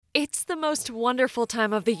It's the most wonderful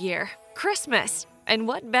time of the year, Christmas. And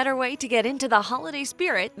what better way to get into the holiday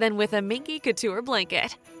spirit than with a Minky Couture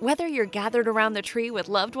blanket? Whether you're gathered around the tree with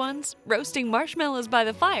loved ones, roasting marshmallows by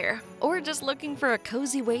the fire, or just looking for a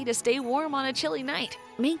cozy way to stay warm on a chilly night,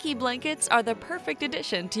 Minky blankets are the perfect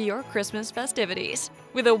addition to your Christmas festivities.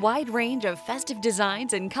 With a wide range of festive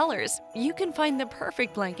designs and colors, you can find the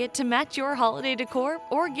perfect blanket to match your holiday decor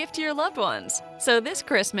or gift to your loved ones. So this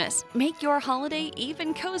Christmas, make your holiday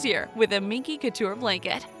even cozier with a Minky Couture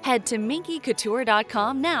blanket. Head to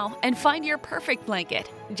minkycouture.com now and find your perfect blanket,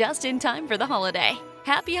 just in time for the holiday.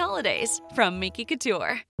 Happy holidays from Minky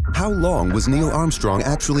Couture. How long was Neil Armstrong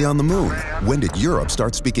actually on the moon? When did Europe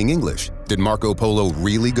start speaking English? Did Marco Polo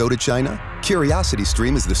really go to China?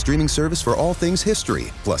 CuriosityStream is the streaming service for all things history,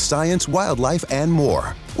 plus science, wildlife, and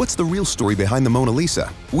more. What's the real story behind the Mona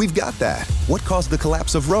Lisa? We've got that. What caused the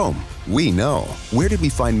collapse of Rome? We know. Where did we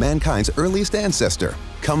find mankind's earliest ancestor?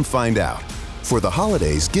 Come find out. For the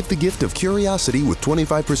holidays, give the gift of curiosity with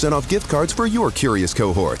 25% off gift cards for your curious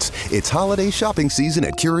cohorts. It's holiday shopping season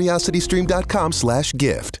at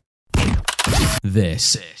curiositystream.com/gift.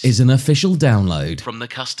 This is an official download from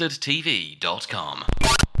thecustardtv.com.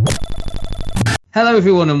 Hello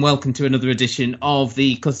everyone and welcome to another edition of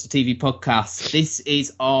the Custard TV podcast. This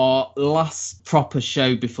is our last proper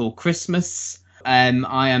show before Christmas.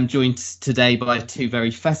 I am joined today by two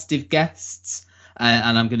very festive guests.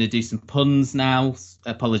 And I'm going to do some puns now.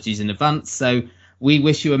 Apologies in advance. So we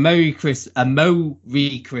wish you a Merry Christmas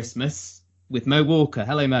with Mo Walker.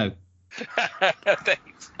 Hello, Mo.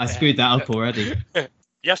 Thanks. I screwed that up already.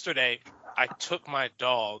 Yesterday, I took my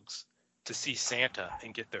dogs to see Santa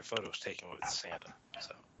and get their photos taken with Santa.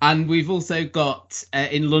 So. And we've also got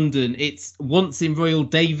in London, it's once in Royal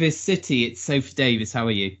Davies City. It's Sophie Davies. How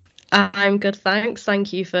are you? I'm good, thanks.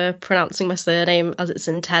 Thank you for pronouncing my surname as it's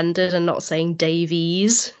intended and not saying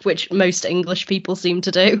Davies, which most English people seem to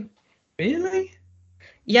do. Really?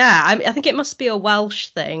 Yeah, I think it must be a Welsh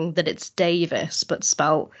thing that it's Davis, but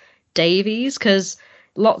spelt Davies, because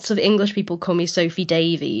lots of English people call me Sophie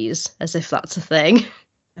Davies, as if that's a thing.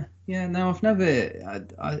 Yeah, no, I've never...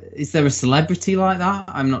 is there a celebrity like that?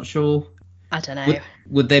 I'm not sure. I don't know.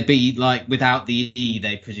 Would there be, like, without the E,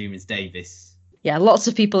 they presume it's Davis? Yeah, lots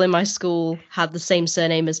of people in my school had the same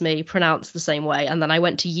surname as me, pronounced the same way, and then I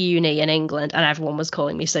went to uni in England and everyone was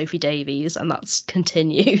calling me Sophie Davies, and that's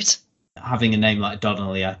continued. Having a name like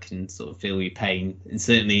Donnelly, I can sort of feel your pain, and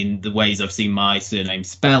certainly in the ways I've seen my surname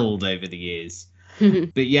spelled over the years.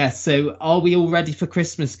 But yeah, so are we all ready for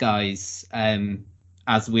Christmas, guys?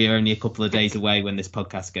 As we're only a couple of days away when this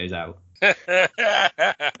podcast goes out.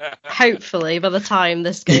 Hopefully by the time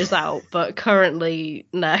this goes out, but currently,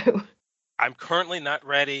 no. I'm currently not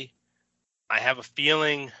ready. I have a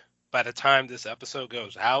feeling by the time this episode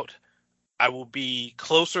goes out, I will be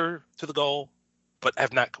closer to the goal, but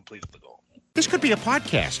have not completed the goal. This could be a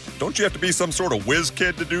podcast. Don't you have to be some sort of whiz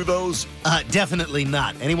kid to do those? Definitely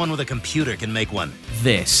not. Anyone with a computer can make one.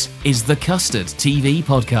 This is the Custard TV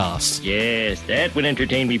podcast. Yes, that would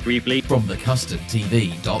entertain me briefly. From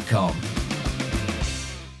thecustardtv.com.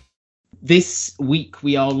 This week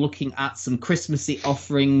we are looking at some Christmassy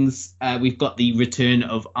offerings. We've got the return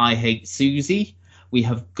of I Hate Suzie. We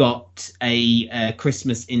have got a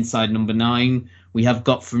Christmas Inside No.9. We have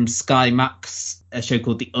got from Sky Max a show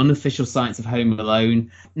called The Unofficial Science of Home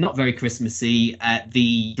Alone. Not very Christmassy.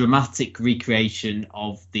 The dramatic recreation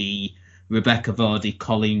of the Rebecca Vardy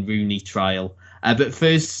Colleen Rooney trial. But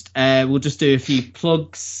first, we'll just do a few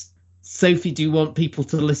plugs. Sophie, do you want people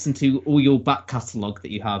to listen to all your back catalogue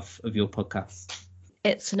that you have of your podcast?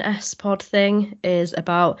 It's an S-Pod thing, is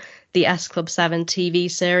about the S Club 7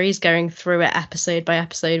 TV series, going through it episode by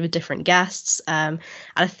episode with different guests. And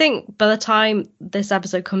I think by the time this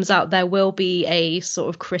episode comes out, there will be a sort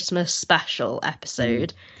of Christmas special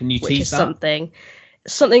episode. Can you which tease is that?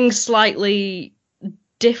 Something slightly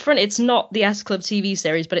different. It's not the S Club TV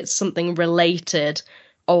series, but it's something related,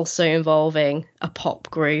 also involving a pop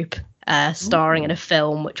group. Starring in a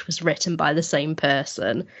film which was written by the same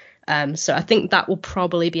person. So I think that will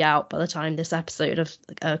probably be out by the time this episode of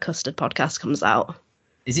Custard Podcast comes out.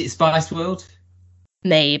 Is it Spice World?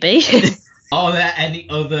 Maybe. Are there any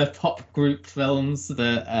other pop group films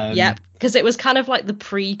that... Yeah, because it was kind of like the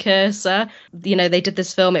precursor. You know, they did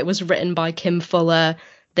this film, it was written by Kim Fuller.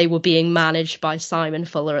 They were being managed by Simon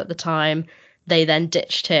Fuller at the time. They then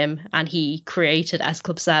ditched him and he created S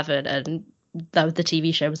Club 7 and the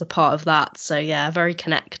TV show was a part of that. So yeah, very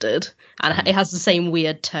connected, and it has the same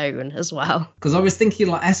weird tone as well. Because I was thinking,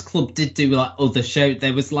 like, S Club did do like other show.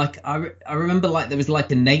 There was like I remember like there was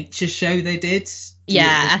like a nature show they did.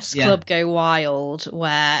 Yeah, S Club Go Wild,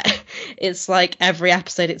 where it's like every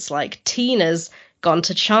episode it's like Tina's gone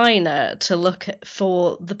to China to look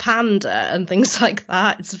for the panda and things like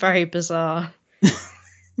that. It's very bizarre.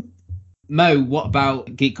 Mo, what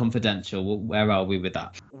about Geek Confidential? Where are we with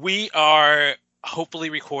that? We are hopefully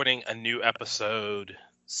recording a new episode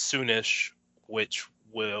soonish, which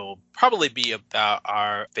will probably be about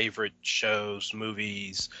our favorite shows,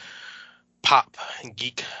 movies, pop and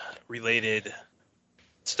geek related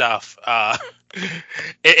stuff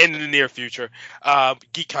in the near future.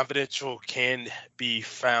 Geek Confidential can be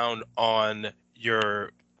found on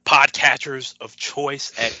your podcatchers of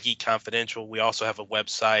choice at Geek Confidential. We also have a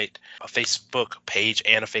website, a Facebook page,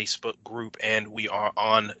 and a Facebook group, and we are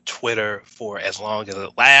on Twitter for as long as it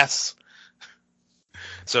lasts.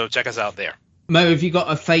 So check us out there. Mo, have you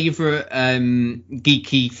got a favourite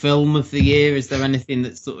geeky film of the year? Is there anything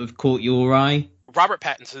that sort of caught your eye? Robert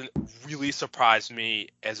Pattinson really surprised me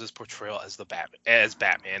as his portrayal as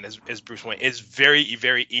Batman, as Bruce Wayne. It's very,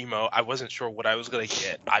 very emo. I wasn't sure what I was going to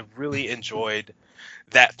get. I really enjoyed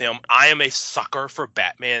that film. I am a sucker for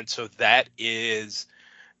Batman, so that is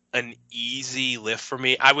an easy lift for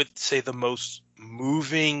me. I would say the most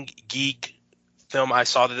moving geek film I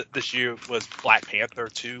saw this year was Black Panther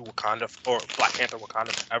 2, Black Panther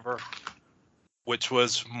Wakanda Forever, which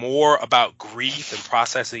was more about grief and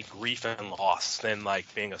processing grief and loss than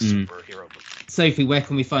like being a superhero. Sophie, where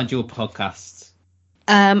can we find your podcasts?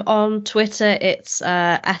 On Twitter, it's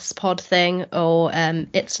SPod Thing, or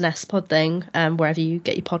it's an SPod Thing, wherever you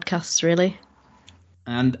get your podcasts, really.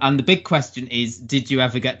 And the big question is, did you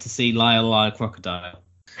ever get to see Liar Liar Crocodile?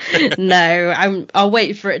 No, I'll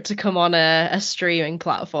wait for it to come on a streaming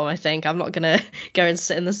platform, I think. I'm not going to go and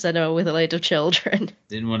sit in the cinema with a load of children.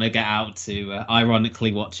 Didn't want to get out to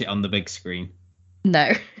ironically watch it on the big screen.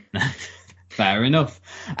 No. Fair enough.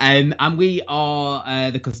 And we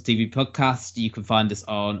are the Custard TV podcast. You can find us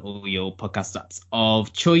on all your podcast apps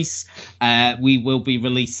of choice. We will be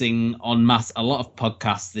releasing en masse a lot of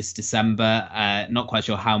podcasts this December. Not quite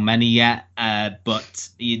sure how many yet, but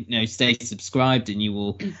stay subscribed and you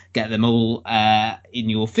will get them all in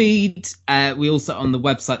your feed. We also on the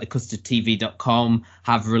website, thecustardtv.com,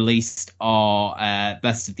 have released our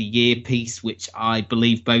best of the year piece, which I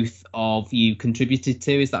believe both of you contributed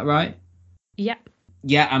to. Is that right? Yeah.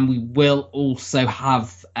 Yeah, and we will also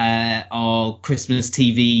have our Christmas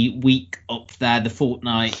TV week up there, the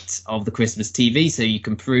fortnight of the Christmas TV, so you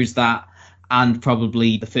can peruse that. And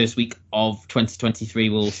probably the first week of 2023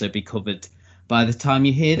 will also be covered by the time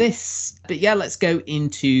you hear this. But yeah, let's go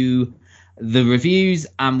into the reviews,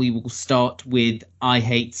 and we will start with I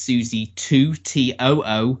Hate Suzie Too,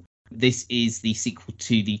 Too. This is the sequel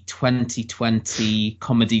to the 2020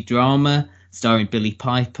 comedy drama starring Billie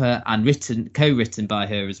Piper and co-written by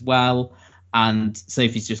her as well. And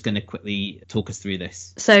Sophie's just going to quickly talk us through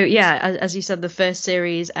this. So, yeah, as you said, the first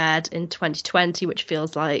series aired in 2020, which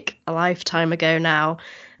feels like a lifetime ago now,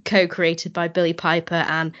 co-created by Billie Piper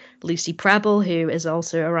and Lucy Prebble, who is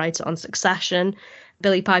also a writer on Succession.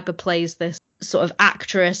 Billie Piper plays this sort of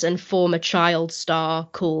actress and former child star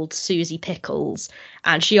called Susie Pickles,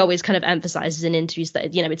 and she always kind of emphasizes in interviews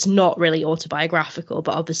that it's not really autobiographical,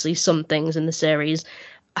 but obviously some things in the series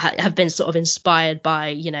have been sort of inspired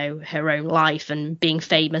by her own life and being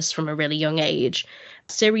famous from a really young age.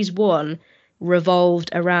 Series 1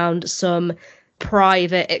 revolved around some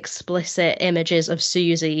private, explicit images of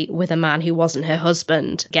Susie with a man who wasn't her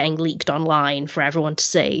husband getting leaked online for everyone to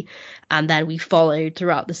see. And then we followed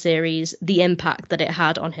throughout the series the impact that it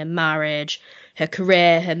had on her marriage, her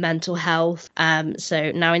career, her mental health.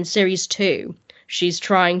 So now in series 2, she's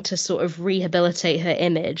trying to sort of rehabilitate her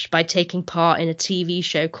image by taking part in a TV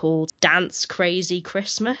show called Dance Crazy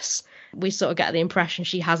Christmas. We sort of get the impression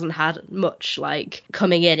she hasn't had much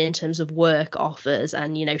coming in terms of work offers,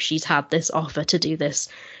 and she's had this offer to do this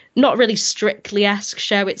not really Strictly-esque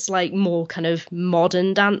show. It's more kind of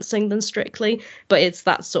modern dancing than Strictly, but it's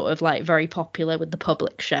that sort of very popular with the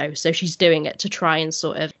public show. So she's doing it to try and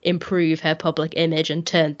sort of improve her public image and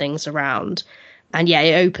turn things around. And yeah,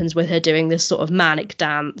 it opens with her doing this sort of manic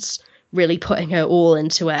dance, really putting her all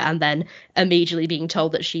into it, and then immediately being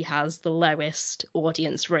told that she has the lowest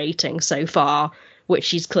audience rating so far, which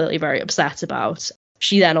she's clearly very upset about.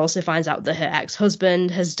 She then also finds out that her ex-husband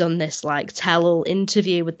has done this tell-all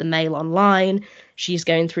interview with the Mail Online. She's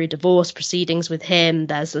going through divorce proceedings with him.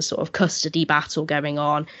 There's a sort of custody battle going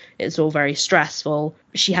on. It's all very stressful.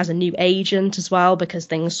 She has a new agent as well, because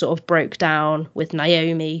things sort of broke down with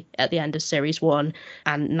Naomi at the end of series 1.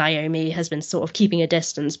 And Naomi has been sort of keeping a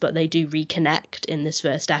distance, but they do reconnect in this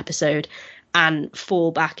first episode. and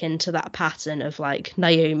fall back into that pattern of like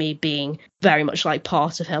Naomi being very much like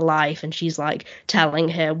part of her life, and she's like telling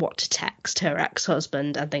her what to text her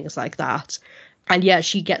ex-husband and things like that. And yeah,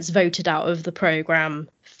 she gets voted out of the program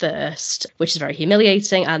first, which is very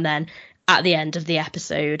humiliating, and then at the end of the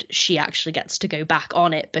episode she actually gets to go back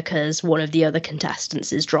on it because one of the other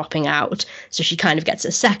contestants is dropping out. So she kind of gets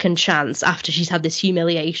a second chance after she's had this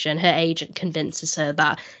humiliation. Her agent convinces her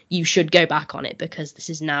that you should go back on it because this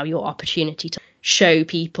is now your opportunity to show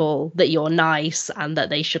people that you're nice and that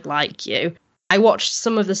they should like you. I watched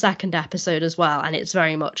some of the second episode as well, and it's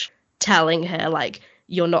very much telling her like,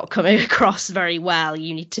 you're not coming across very well,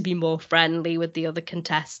 you need to be more friendly with the other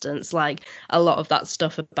contestants. Like a lot of that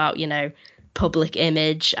stuff about, you know, public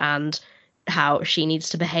image and how she needs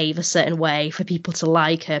to behave a certain way for people to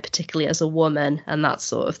like her, particularly as a woman, and that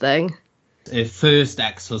sort of thing. Her first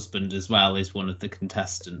ex-husband as well is one of the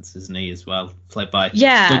contestants, isn't he, as well? Played by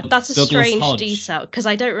that's a Douglas strange Hodge. detail, because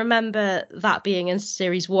I don't remember that being in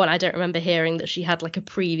series 1. I don't remember hearing that she had like a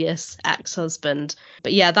previous ex-husband.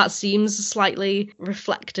 But yeah, that seems slightly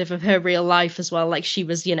reflective of her real life as well. Like she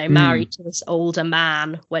was, you know, married to this older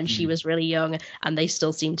man when she was really young, and they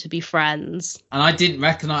still seem to be friends. And I didn't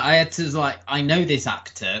recognise, I had to like, I know this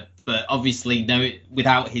actor, but obviously know it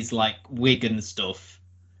without his like wig and stuff.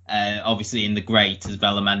 Obviously in The Great as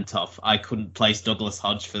Bela Mentoff, I couldn't place Douglas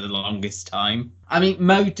Hodge for the longest time. I mean,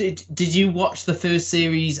 Mo, did you watch the first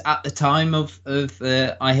series at the time of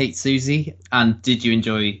I Hate Suzie? And did you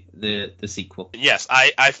enjoy the sequel? Yes,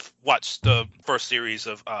 I've watched the first series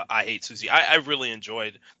of I Hate Suzie. I really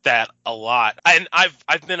enjoyed that a lot. And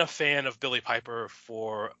I've been a fan of Billie Piper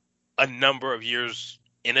for a number of years.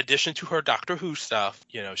 In addition to her Doctor Who stuff,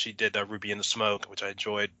 you know, she did Ruby in the Smoke, which I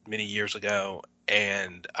enjoyed many years ago,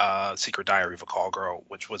 and Secret Diary of a Call Girl,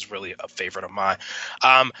 which was really a favorite of mine.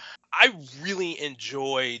 I really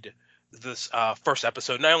enjoyed this first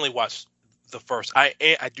episode. And I only watched the first.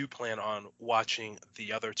 I do plan on watching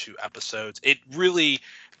the other 2 episodes. It really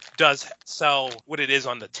does sell what it is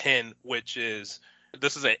on the tin, which is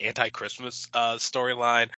this is an anti-Christmas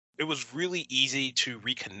storyline. It was really easy to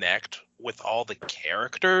reconnect with all the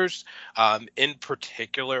characters, in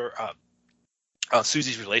particular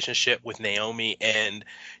Susie's relationship with Naomi, and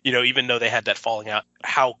you know, even though they had that falling out,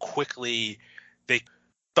 how quickly they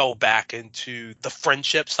fell back into the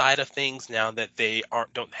friendship side of things now that they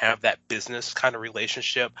don't have that business kind of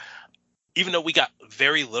relationship. Even though we got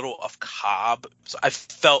very little of Cobb, so I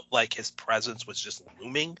felt like his presence was just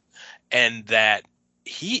looming, and that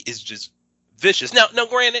he is just vicious. Now,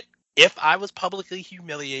 granted, if I was publicly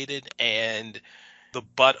humiliated and the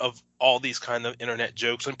butt of all these kind of internet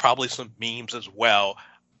jokes and probably some memes as well,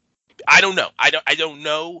 I don't know. I don't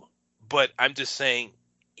know, but I'm just saying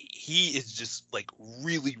he is just like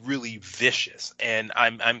really, really vicious, and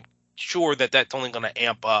I'm sure that that's only going to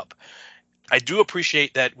amp up. I do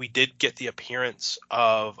appreciate that we did get the appearance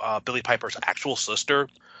of Billie Piper's actual sister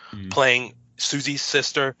playing Susie's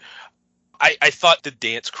sister. I thought the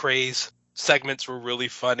dance craze segments were really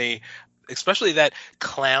funny, especially that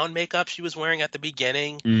clown makeup she was wearing at the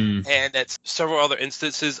beginning, and at several other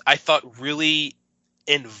instances I thought really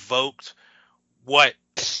invoked what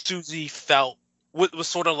Suzie felt was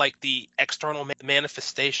sort of like the external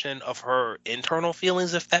manifestation of her internal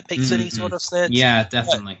feelings, if that makes any sort of sense. Yeah,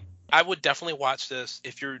 definitely. But I would definitely watch this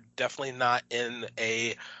if you're definitely not in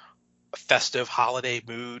a festive holiday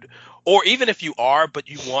mood, or even if you are but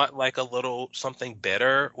you want like a little something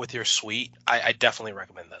bitter with your sweet. I definitely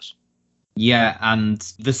recommend this. Yeah, and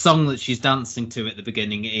the song that she's dancing to at the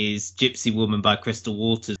beginning is Gypsy Woman by Crystal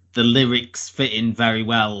Waters. The lyrics fit in very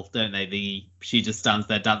well, don't they? She just stands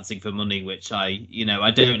there dancing for money, which I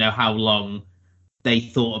don't know how long they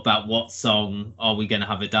thought about what song are we going to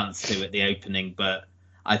have a dance to at the opening, but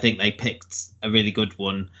I think they picked a really good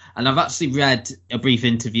one. And I've actually read a brief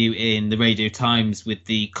interview in the Radio Times with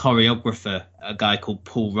the choreographer, a guy called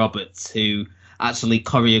Paul Roberts, who actually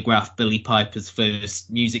choreographed Billie Piper's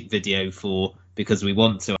first music video for Because We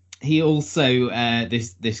Want To. He also,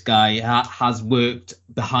 this guy has worked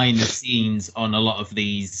behind the scenes on a lot of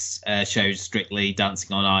these shows, Strictly,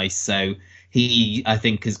 Dancing on Ice. So he, I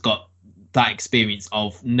think, has got that experience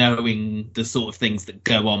of knowing the sort of things that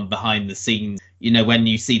go on behind the scenes. You know, when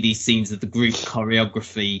you see these scenes of the group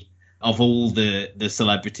choreography of all the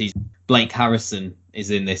celebrities. Blake Harrison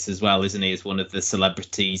is in this as well, isn't he? As one of the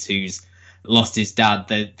celebrities who's lost his dad.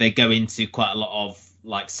 They go into quite a lot of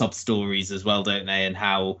like sub stories as well, don't they? And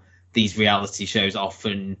how these reality shows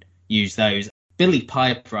often use those. Billie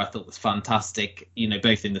Piper, I thought, was fantastic, you know,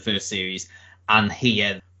 both in the first series and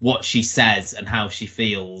here. What she says and how she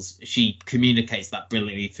feels, she communicates that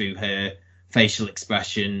brilliantly through her facial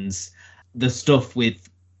expressions. the stuff with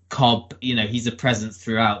Cobb, you know, he's a presence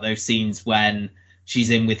throughout those scenes when she's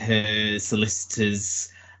in with her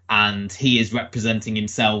solicitors and he is representing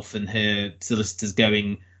himself and her solicitors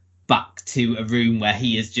going back to a room where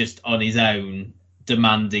he is just on his own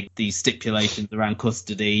demanding these stipulations around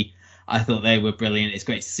custody. I thought they were brilliant. It's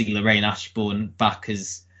great to see Lorraine Ashbourne back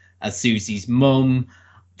as Susie's mum.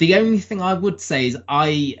 The only thing I would say is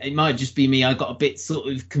it might just be me, I got a bit sort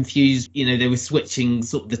of confused. You know, they were switching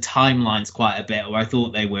sort of the timelines quite a bit, or I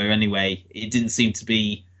thought they were anyway. It didn't seem to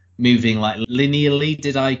be moving like linearly.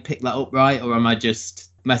 Did I pick that up right, or am I just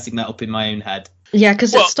messing that up in my own head? Yeah,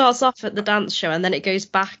 because it starts off at the dance show and then it goes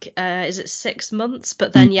back, is it 6 months?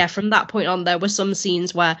 But then, yeah, from that point on, there were some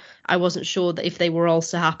scenes where I wasn't sure that if they were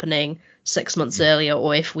also happening 6 months earlier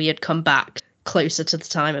or if we had come back closer to the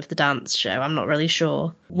time of the dance show. I'm not really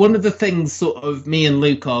sure. One of the things sort of me and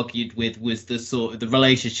Luke argued with was the sort of the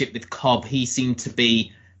relationship with Cobb. He seemed to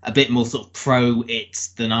be a bit more sort of pro it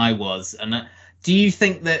than I was. And do you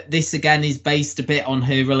think that this again is based a bit on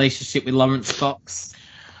her relationship with Lawrence Fox?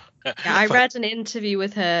 Yeah, I read an interview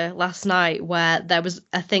with her last night where there was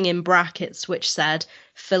a thing in brackets which said,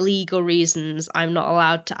 for legal reasons, I'm not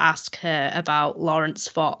allowed to ask her about Lawrence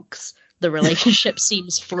Fox. The relationship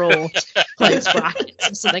seems fraught, close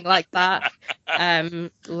brackets, or something like that.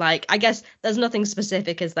 Like, I guess there's nothing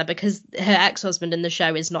specific, is there? Because her ex-husband in the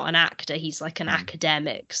show is not an actor. He's like an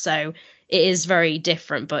academic. So it is very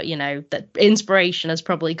different. But, you know, that inspiration has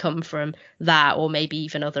probably come from that or maybe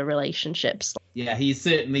even other relationships. Yeah, he's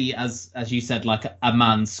certainly, as you said, like a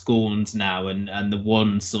man scorned now. And the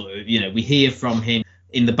one sort of, you know, we hear from him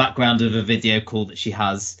in the background of a video call that she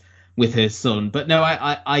has with her son. But no,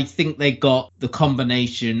 I think they got the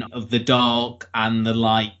combination of the dark and the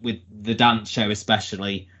light with the dance show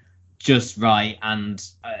especially just right. And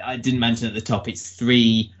I didn't mention at the top, it's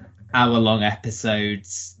 3-hour-long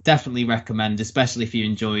episodes. Definitely recommend, especially if you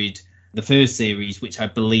enjoyed the first series, which I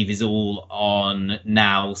believe is all on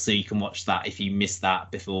now, so you can watch that if you missed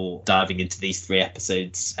that before diving into these 3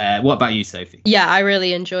 episodes. What about you, Sophie? Yeah, I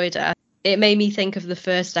really enjoyed it. It made me think of the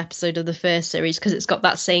first episode of the first series because it's got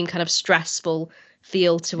that same kind of stressful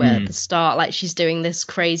feel to it at the start. Like, she's doing this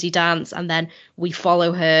crazy dance and then we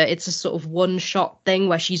follow her. It's a sort of one-shot thing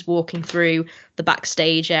where she's walking through the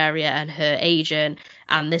backstage area and her agent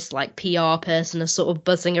and this like PR person are sort of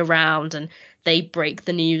buzzing around, and they break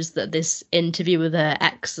the news that this interview with her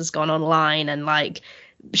ex has gone online, and like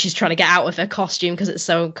she's trying to get out of her costume because it's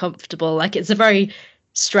so uncomfortable. Like, it's a very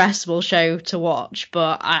stressful show to watch,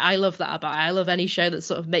 but I love that about it. I love any show that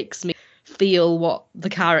sort of makes me feel what the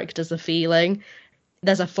characters are feeling.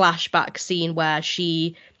 There's a flashback scene where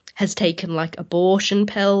she has taken like abortion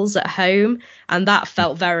pills at home, and that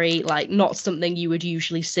felt very like not something you would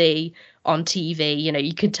usually see on TV. You know,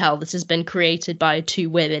 you could tell this has been created by 2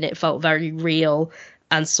 women. It felt very real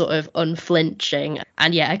and sort of unflinching.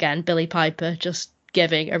 And yeah, again, Billie Piper just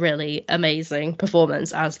giving a really amazing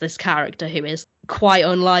performance as this character who is quite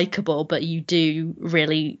unlikable, but you do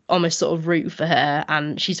really almost sort of root for her,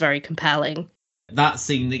 and she's very compelling. That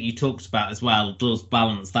scene that you talked about as well does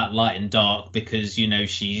balance that light and dark, because, you know,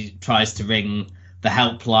 she tries to ring the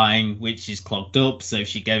helpline, which is clogged up, so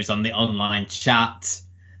she goes on the online chat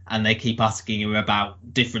and they keep asking her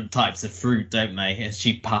about different types of fruit, don't they? Has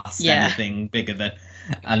she passed anything bigger than...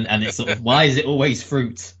 And it's sort of, why is it always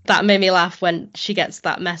fruit? That made me laugh when she gets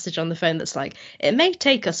that message on the phone that's like, it may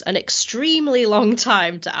take us an extremely long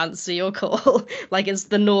time to answer your call. Like, it's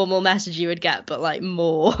the normal message you would get, but like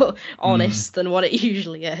more honest than what it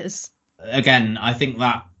usually is. Again, I think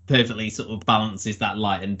that perfectly sort of balances that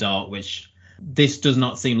light and dark, which this does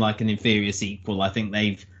not seem like an inferior sequel. I think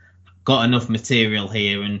they've got enough material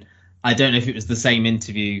here, and I don't know if it was the same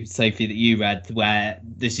interview, Sophie, that you read, where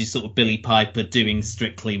this is sort of Billie Piper doing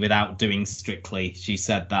Strictly without doing Strictly. She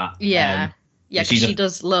said that. Yeah. Yeah, because she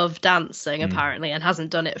does love dancing, apparently, and hasn't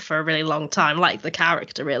done it for a really long time, like the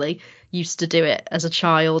character really. Used to do it as a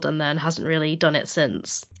child and then hasn't really done it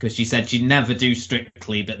since. Because she said she'd never do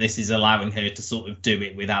Strictly, but this is allowing her to sort of do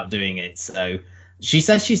it without doing it. So she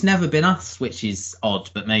says she's never been asked, which is odd,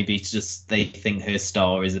 but maybe it's just they think her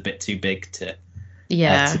star is a bit too big to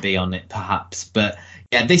be on it, perhaps. But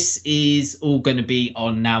yeah, this is all going to be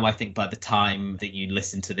on now. I think by the time that you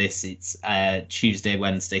listen to this, it's Tuesday,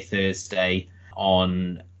 Wednesday, Thursday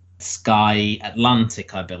on Sky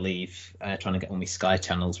Atlantic, I believe. Trying to get all my Sky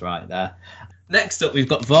channels right there. Next up, we've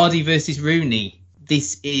got Vardy Vs Rooney.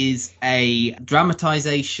 This is a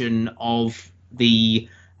dramatisation of the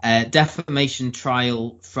defamation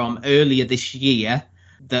trial from earlier this year,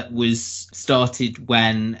 that was started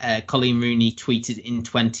when Colleen Rooney tweeted in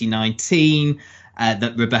 2019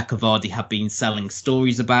 that Rebecca Vardy had been selling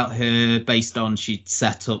stories about her based on she'd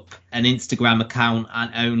set up an Instagram account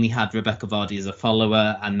and only had Rebecca Vardy as a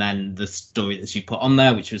follower. And then the story that she put on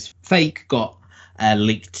there, which was fake, got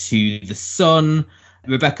leaked to The Sun.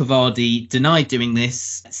 Rebecca Vardy denied doing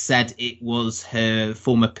this, said it was her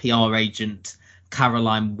former PR agent,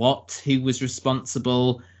 Caroline Watt, who was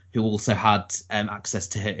responsible, who also had access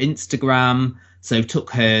to her Instagram, so took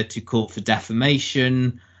her to court for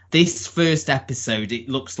defamation. This first episode, it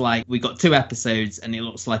looks like we got 2 episodes and it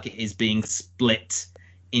looks like it is being split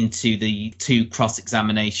into the 2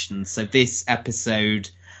 cross-examinations. So this episode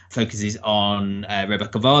focuses on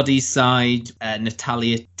Rebecca Vardy's side,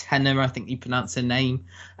 Natalia Tenner, I think you pronounce her name,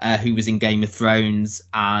 who was in Game of Thrones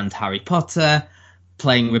and Harry Potter,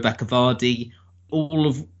 playing Rebecca Vardy. All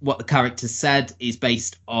of what the characters said is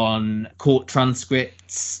based on court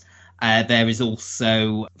transcripts. There is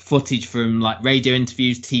also footage from like radio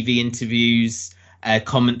interviews, TV interviews,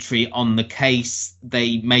 commentary on the case.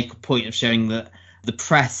 They make a point of showing that the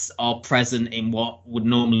press are present in what would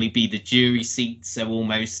normally be the jury seat, so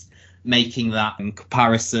almost making that in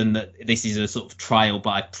comparison that this is a sort of trial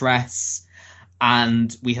by press.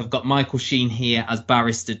 And we have got Michael Sheen here as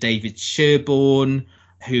barrister David Sherborne,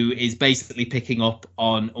 who is basically picking up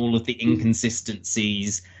on all of the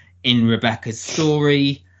inconsistencies in Rebecca's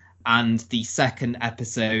story. And the second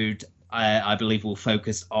episode, I believe, will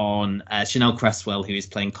focus on Chanel Cresswell, who is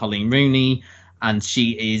playing Colleen Rooney, and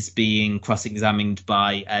she is being cross-examined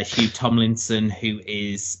by Hugh Tomlinson, who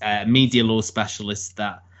is a media law specialist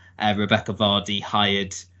that Rebecca Vardy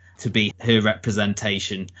hired to be her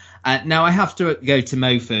representation. Now, I have to go to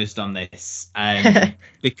Mo first on this,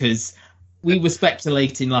 because we were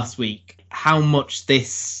speculating last week how much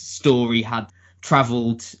this story had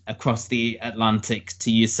travelled across the Atlantic to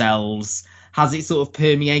yourselves. Has it sort of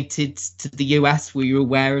permeated to the US? Were you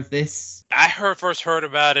aware of this? I first heard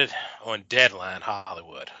about it on Deadline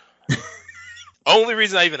Hollywood. Only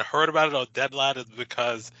reason I even heard about it on Deadline is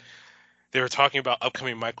because they were talking about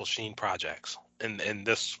upcoming Michael Sheen projects. And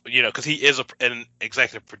this, because he is an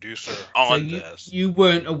executive producer on this. You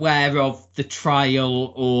weren't aware of the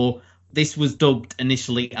trial, or this was dubbed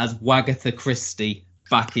initially as Wagatha Christie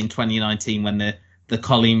back in 2019 when the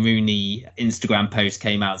Colleen Rooney Instagram post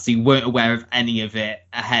came out. So you weren't aware of any of it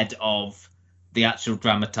ahead of the actual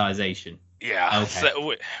dramatization? Yeah. Okay.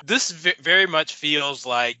 So this very much feels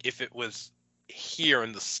like if it was here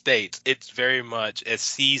in the States, it's very much a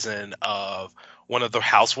season of one of the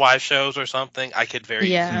Housewives shows or something. I could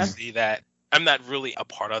very easily see that. I'm not really a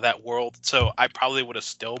part of that world, so I probably would have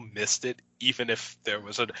still missed it, even if there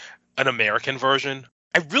was an American version.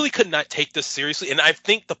 I really could not take this seriously, and I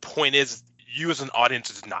think the point is you as an audience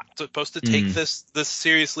is not supposed to take this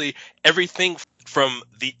seriously. Everything from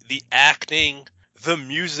the acting, the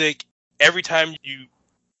music, every time you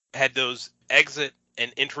had those exit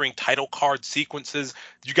and entering title card sequences,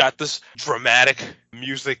 you got this dramatic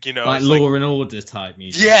music, like Law and Order type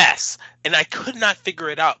music. Yes, and I could not figure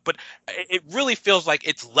it out, but it really feels like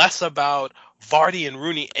it's less about Vardy and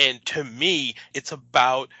Rooney, and to me, it's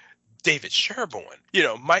about David Sherborne.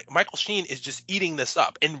 Michael Sheen is just eating this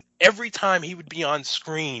up, and every time he would be on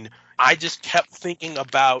screen, I just kept thinking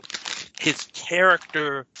about his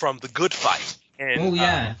character from The Good Fight. And,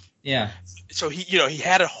 yeah. So he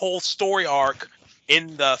had a whole story arc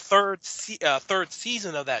in the third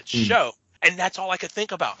season of that show, and that's all I could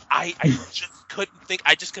think about. I just couldn't think.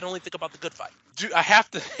 I just could only think about The Good Fight. I have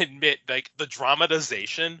to admit, like, the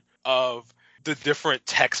dramatization of the different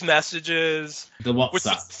text messages, the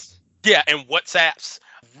WhatsApps. And WhatsApps,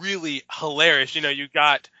 really hilarious. You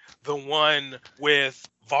got the one with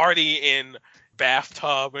Vardy in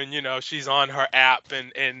bathtub, and she's on her app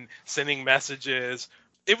and sending messages.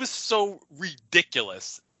 It was so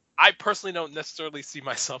ridiculous. I personally don't necessarily see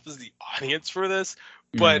myself as the audience for this,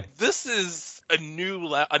 but this is a new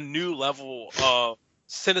level of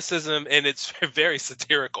cynicism, and it's very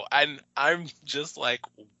satirical. And I'm just like,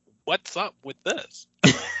 what's up with this?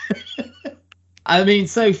 I mean,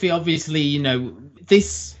 Sophie, obviously,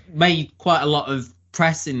 this made quite a lot of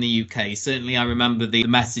press in the UK. Certainly, I remember the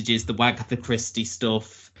messages, the Wagatha Christie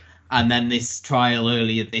stuff, and then this trial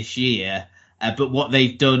earlier this year. But what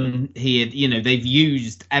they've done here, they've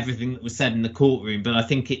used everything that was said in the courtroom, but I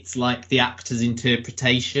think it's like the actor's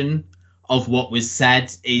interpretation of what was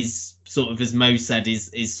said is sort of, as Mo said,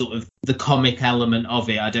 is sort of the comic element of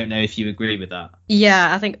it. I don't know if you agree with that.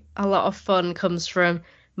 Yeah, I think a lot of fun comes from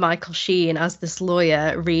Michael Sheen as this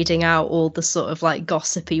lawyer reading out all the sort of like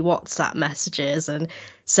gossipy WhatsApp messages and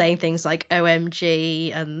saying things like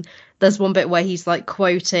OMG and There's one bit where he's like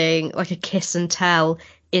quoting like a kiss and tell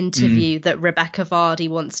interview that Rebecca Vardy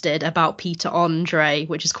once did about Peter Andre,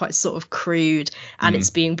 which is quite sort of crude, and it's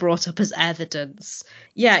being brought up as evidence.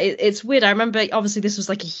 Yeah, it's weird. I remember, obviously, this was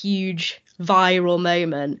like a huge viral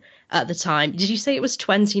moment at the time. Did you say it was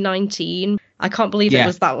 2019? I can't believe it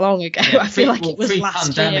was that long ago. I feel like it was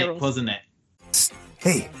last year. Wasn't it?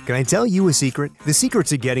 Hey, can I tell you a secret? The secret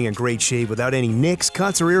to getting a great shave without any nicks,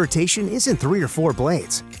 cuts, or irritation isn't 3 or 4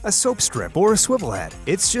 blades, a soap strip, or a swivel head.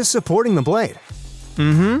 It's just supporting the blade.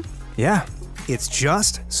 Yeah, it's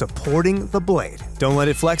just supporting the blade. Don't let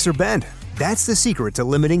it flex or bend. That's the secret to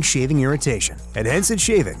limiting shaving irritation. At Henson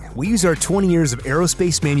Shaving, we use our 20 years of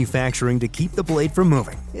aerospace manufacturing to keep the blade from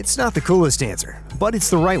moving. It's not the coolest answer, but it's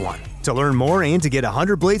the right one. To learn more and to get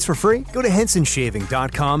 100 blades for free, go to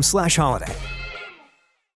hensonshaving.com/holiday.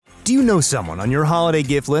 Do you know someone on your holiday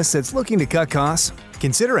gift list that's looking to cut costs?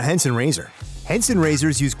 Consider a Henson razor. Henson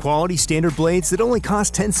razors use quality standard blades that only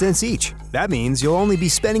cost 10 cents each. That means you'll only be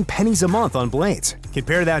spending pennies a month on blades.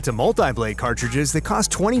 Compare that to multi-blade cartridges that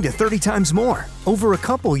cost 20 to 30 times more. Over a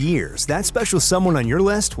couple years, that special someone on your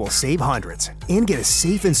list will save hundreds and get a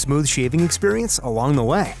safe and smooth shaving experience along the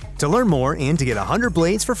way. To learn more and to get 100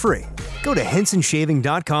 blades for free, go to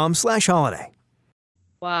hensonshaving.com/holiday.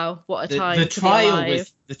 Wow, what a time The to be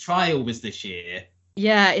alive. The trial was this year.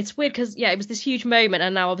 Yeah, it's weird because, it was this huge moment,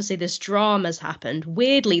 and now obviously this drama's happened.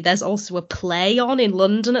 Weirdly, there's also a play on in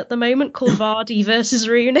London at the moment called Vardy Vs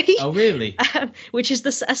Rooney. Oh, really? Which is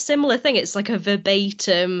a similar thing. It's like a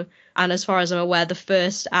verbatim, and as far as I'm aware, the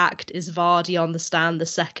first act is Vardy on the stand, the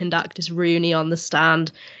second act is Rooney on the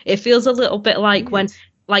stand. It feels a little bit like when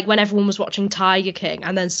everyone was watching Tiger King,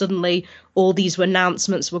 and then suddenly all these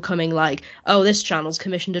announcements were coming like, oh, this channel's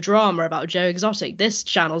commissioned a drama about Joe Exotic. This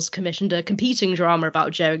channel's commissioned a competing drama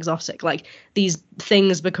about Joe Exotic. Like, these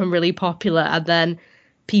things become really popular, and then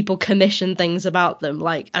people commission things about them,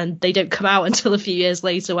 and they don't come out until a few years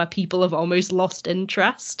later, where people have almost lost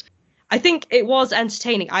interest. I think it was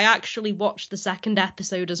entertaining. I actually watched the second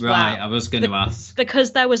episode as well. Right, I was going to ask.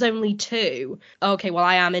 Because there was only 2. Okay, well,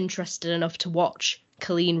 I am interested enough to watch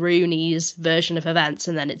Colleen Rooney's version of events,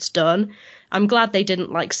 and then it's done. I'm glad they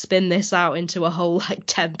didn't spin this out into a whole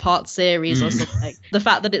 10-part series or something. The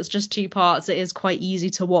fact that it's just 2 parts, it is quite easy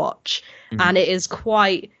to watch, and it is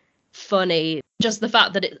quite funny. Just the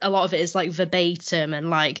fact that a lot of it is verbatim,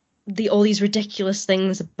 and all these ridiculous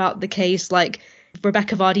things about the case,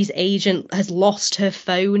 Rebecca Vardy's agent has lost her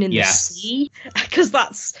phone in the sea, because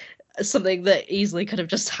that's something that easily could have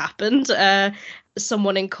just happened.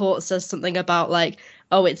 Someone in court says something about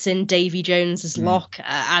oh, it's in Davy Jones's locker,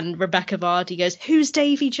 and Rebecca Vardy goes, who's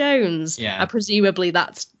Davy Jones? And presumably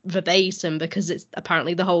that's verbatim, because it's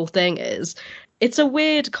apparently the whole thing is. It's a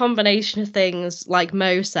weird combination of things, like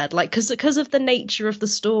Mo said, because of the nature of the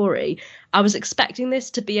story. I was expecting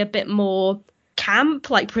this to be a bit more camp,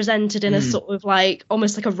 presented in a sort of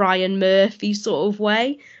almost like a Ryan Murphy sort of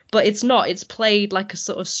way, but it's not. It's played like a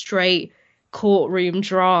sort of straight courtroom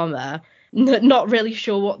drama. Not really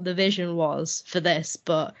sure what the vision was for this,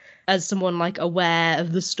 but as someone aware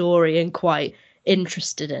of the story and quite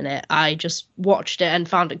interested in it, I just watched it and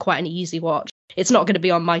found it quite an easy watch. It's not going to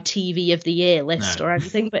be on my TV of the year list or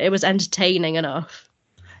anything, but it was entertaining enough.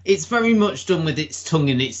 It's very much done with its tongue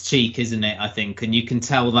in its cheek, isn't it, I think? And you can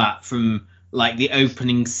tell that from the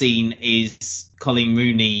opening scene is Colleen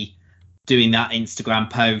Rooney doing that Instagram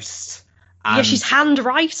post. Yeah, she's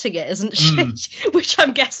handwriting it, isn't she? Which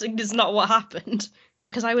I'm guessing is not what happened.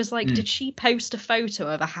 Because I was did she post a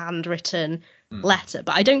photo of a handwritten letter?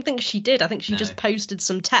 But I don't think she did. I think she just posted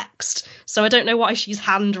some text. So I don't know why she's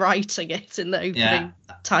handwriting it in the opening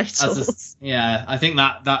title. I think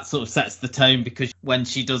that sort of sets the tone, because when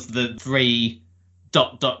she does the 3... ...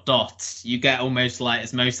 you get almost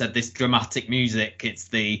as Mo said, this dramatic music. It's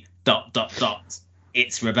the ...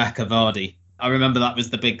 It's Rebecca Vardy. I remember that was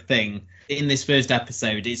the big thing in this first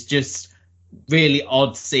episode. It's just really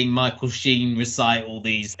odd seeing Michael Sheen recite all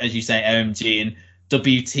these, as you say, OMG and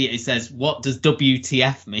WT. It says, what does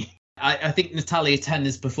WTF mean? I think Natalia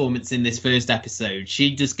Tenner's performance in this first episode,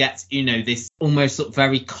 she just gets, this almost sort of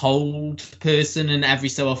very cold person, and every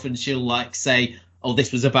so often she'll say, oh,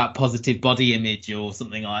 this was about positive body image or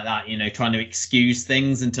something like that, trying to excuse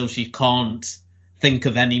things until she can't think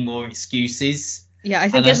of any more excuses. Yeah, I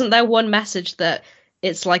think isn't there one message that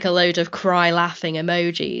it's a load of cry laughing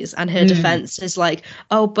emojis, and her defense is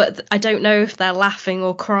oh, but I don't know if they're laughing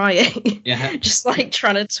or crying. Yeah. Just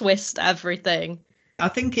trying to twist everything. I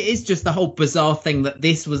think it is just the whole bizarre thing that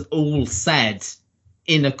this was all said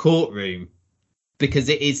in a courtroom, because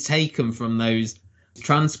it is taken from those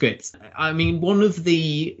transcripts. I mean, one of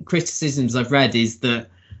the criticisms I've read is that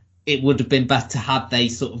it would have been better had they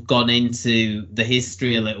sort of gone into the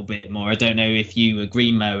history a little bit more. I don't know if you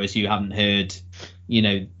agree, Mo, as you haven't heard,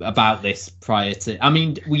 about this prior to. I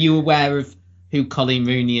mean, were you aware of who Colleen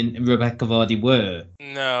Rooney and Rebecca Vardy were?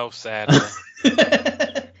 No, sadly.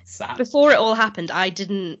 Sad. Before it all happened, I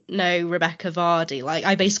didn't know Rebecca Vardy. Like,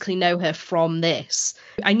 I basically know her from this.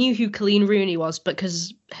 I knew who Colleen Rooney was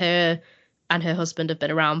because her and her husband have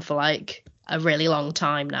been around for like a really long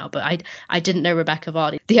time now, but I didn't know Rebecca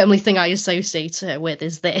Vardy. The only thing I associate her with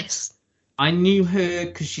is this. I knew her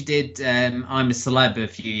because she did I'm a Celeb a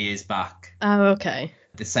few years back. Oh, okay.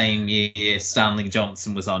 The same year Stanley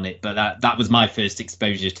Johnson was on it, but that was my first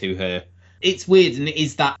exposure to her. It's weird, and it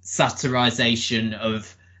is that satirization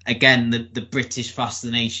of, again, the British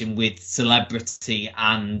fascination with celebrity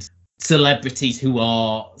and celebrities who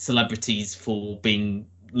are celebrities for being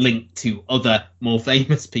linked to other more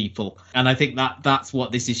famous people. And I think that's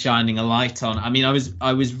what this is shining a light on. I mean,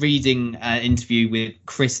 I was reading an interview with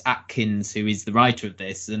Chris Atkins, who is the writer of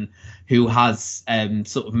this and who has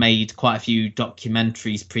sort of made quite a few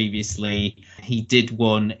documentaries previously. He did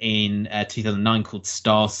one in 2009 called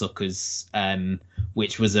Starsuckers,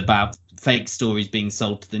 which was about fake stories being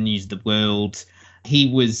sold to the news of the world. He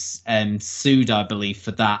was sued, I believe,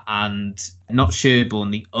 for that, and not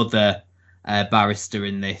Sherborne, the other barrister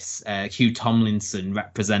in this, Hugh Tomlinson,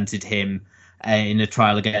 represented him in a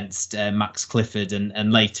trial against Max Clifford,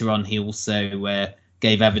 and later on he also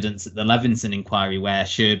gave evidence at the Levinson inquiry where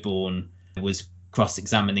Sherborne was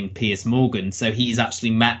cross-examining Piers Morgan. So he's actually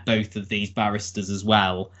met both of these barristers as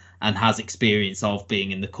well and has experience of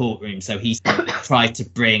being in the courtroom. So he's tried to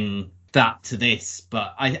bring that to this,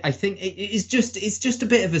 but I think it's just a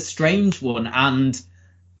bit of a strange one. And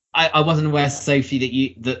I wasn't aware,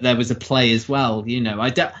 Sophie, that there was a play as well.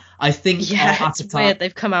 I think it's weird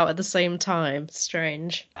they've come out at the same time.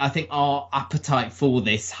 Strange. I think our appetite for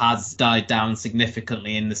this has died down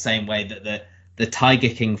significantly in the same way that the Tiger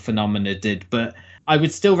King phenomena did. But I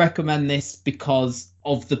would still recommend this because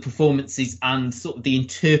of the performances and sort of the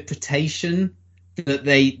interpretation that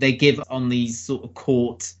they give on these sort of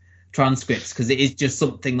court transcripts, because it is just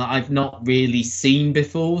something that I've not really seen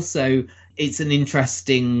before. So it's an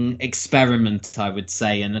interesting experiment, I would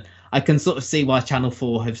say, and I can sort of see why Channel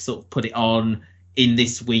 4 have sort of put it on in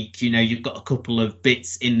this week. You've got a couple of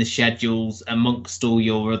bits in the schedules amongst all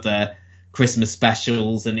your other Christmas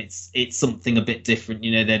specials, and it's something a bit different.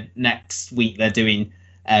 Next week they're doing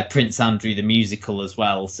Prince Andrew the musical as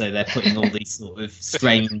well, so they're putting all these sort of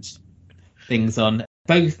strange things on.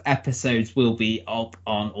 Both episodes will be up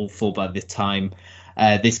on All 4 by the time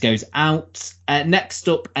this goes out. Next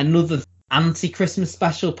up, another anti-Christmas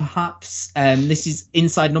special, perhaps. This is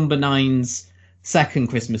Inside No.9's second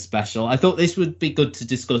Christmas special. I thought this would be good to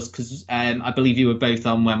discuss because I believe you were both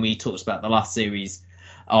on when we talked about the last series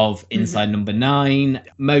of Inside No.9.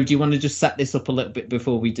 Mo, do you want to just set this up a little bit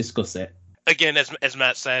before we discuss it? Again, as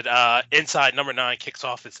Matt said, Inside No.9 kicks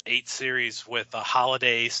off its 8th series with a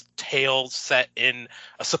holiday tale set in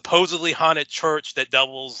a supposedly haunted church that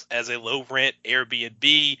doubles as a low-rent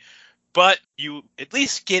Airbnb, but you at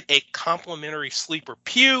least get a complimentary sleeper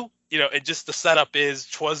pew. And just the setup is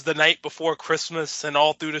 'twas the night before Christmas, and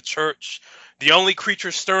all through the church, the only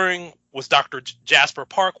creature stirring was Dr. Jasper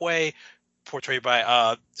Parkway, portrayed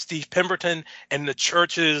by Steve Pemberton, and the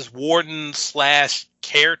church's warden /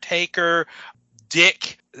 caretaker,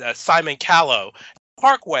 Dick, Simon Callow.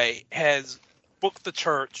 Parkway has booked the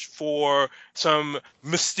church for some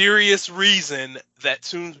mysterious reason that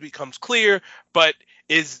soon becomes clear, but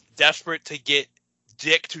is desperate to get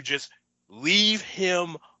Dick to just leave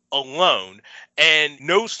him alone. And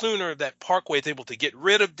no sooner that Parkway is able to get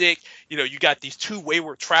rid of Dick, you got these two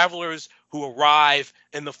wayward travelers who arrive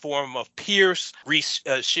in the form of Pierce, Reese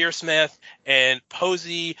Shearsmith, and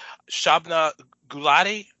Posey Shabna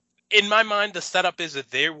Gulati. In my mind, the setup is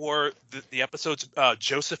that they were the episodes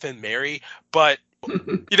Joseph and Mary, but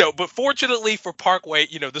but fortunately for Parkway,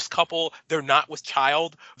 this couple, they're not with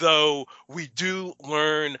child, though we do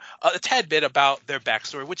learn a tad bit about their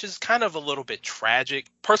backstory, which is kind of a little bit tragic.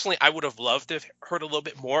 Personally, I would have loved to have heard a little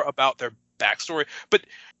bit more about their backstory, but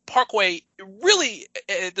Parkway really,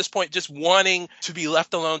 at this point, just wanting to be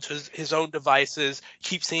left alone to his own devices,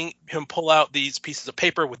 keep seeing him pull out these pieces of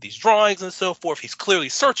paper with these drawings and so forth. He's clearly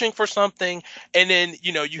searching for something. And then,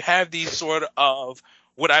 you have these sort of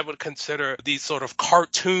what I would consider these sort of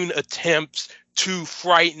cartoon attempts to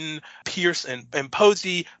frighten Pierce and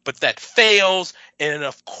Posey, but that fails. And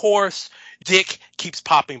of course, Dick keeps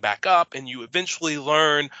popping back up, and you eventually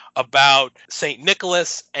learn about St.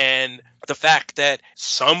 Nicholas and the fact that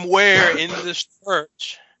somewhere in this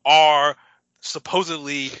church are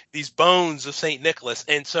supposedly these bones of St. Nicholas.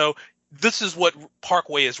 And so this is what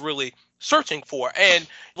Parkway is really searching for. And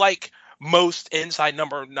like most Inside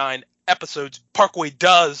No.9 episodes, Parkway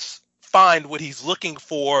does find what he's looking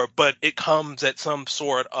for, but it comes at some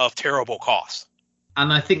sort of terrible cost.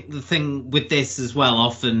 And I think the thing with this as well,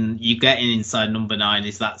 often you get in Inside No.9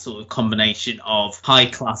 is that sort of combination of high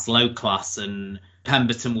class, low class, and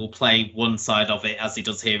Pemberton will play one side of it as he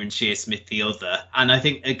does here in Shearsmith the other. And I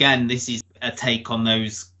think, again, this is a take on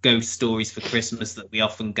those ghost stories for Christmas that we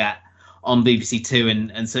often get on BBC Two,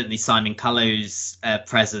 and certainly Simon Callow's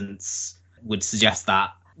presence would suggest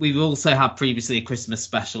that. We've also had previously a Christmas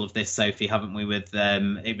special of this, Sophie, haven't we? With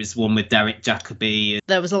it was one with Derek Jacobi.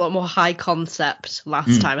 There was a lot more high concept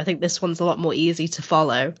last time. I think this one's a lot more easy to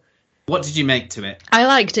follow. What did you make to it? I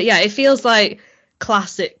liked it. Yeah, it feels like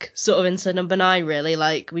classic sort of Inside No.9, really.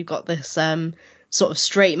 Like we've got this sort of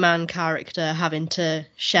straight man character having to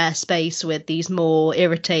share space with these more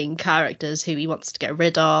irritating characters who he wants to get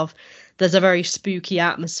rid of. There's a very spooky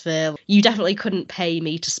atmosphere. You definitely couldn't pay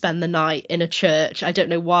me to spend the night in a church. I don't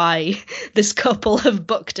know why this couple have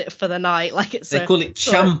booked it for the night. Like they call it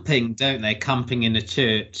champing, don't they? Camping in a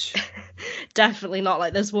church. Definitely not.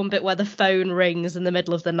 Like there's one bit where the phone rings in the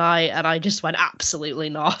middle of the night and I just went, absolutely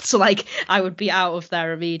not. So like I would be out of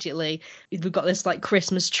there immediately. We've got this like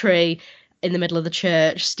Christmas tree in the middle of the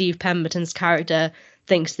church. Steve Pemberton's character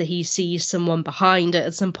thinks that he sees someone behind it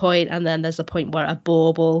at some point, and then there's a point where a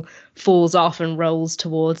bauble falls off and rolls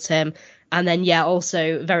towards him. And then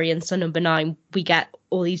also very Inside No.9, we get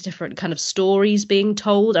all these different kind of stories being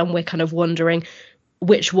told, and we're kind of wondering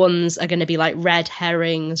which ones are going to be like red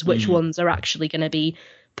herrings, which ones are actually going to be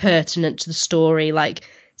pertinent to the story. Like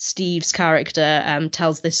Steve's character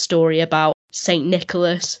tells this story about St.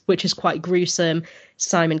 Nicholas, which is quite gruesome.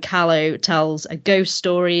 Simon Callow tells a ghost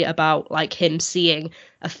story about like him seeing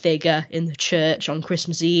a figure in the church on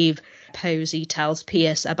Christmas Eve. Posey tells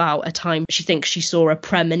Pierce about a time she thinks she saw a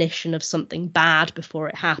premonition of something bad before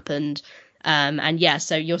it happened.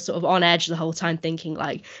 So you're sort of on edge the whole time thinking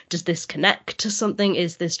like, does this connect to something?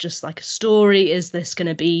 Is this just like a story? Is this going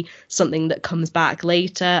to be something that comes back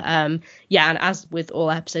later? And as with all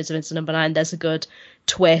episodes of Inside No.9, there's a good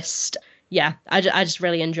twist. Yeah, I just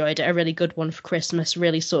really enjoyed it. A really good one for Christmas,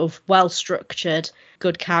 really sort of well-structured,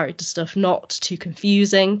 good character stuff, not too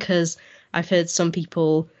confusing, because I've heard some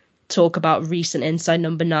people talk about recent Inside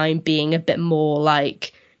No.9 being a bit more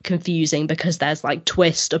like confusing because there's like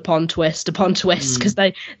twist upon twist upon twist, because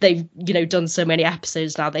they've done so many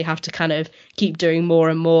episodes now, they have to kind of keep doing more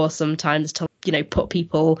and more sometimes to put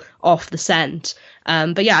people off the scent.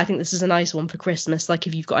 I think this is a nice one for Christmas. Like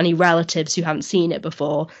if you've got any relatives who haven't seen it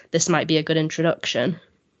before, this might be a good introduction.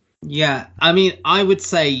 Yeah, I mean, I would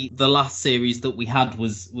say the last series that we had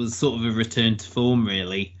was sort of a return to form,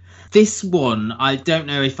 really. This one, I don't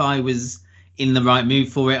know if I was in the right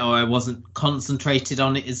mood for it or I wasn't concentrated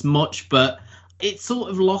on it as much, but it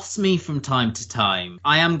sort of lost me from time to time.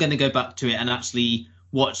 I am going to go back to it and actually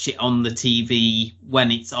watch it on the TV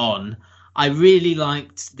when it's on. I really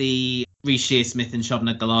liked the Reece Shearsmith and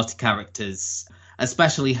Shobna Gulati characters,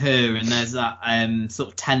 especially her, and there's that sort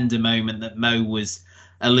of tender moment that Mo was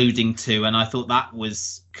alluding to, and I thought that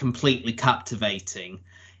was completely captivating.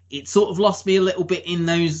 It sort of lost me a little bit in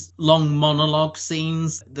those long monologue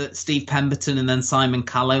scenes that Steve Pemberton and then Simon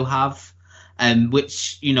Callow have,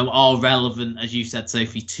 which, are relevant, as you said,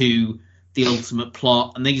 Sophie, to the ultimate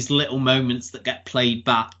plot, and these little moments that get played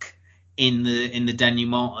back in the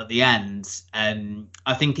denouement at the end.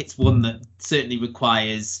 I think it's one that certainly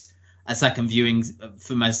requires a second viewing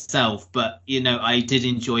for myself, but I did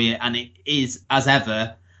enjoy it, and it is, as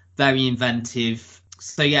ever, very inventive.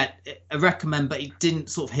 So yeah, I recommend, but it didn't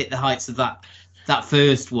sort of hit the heights of that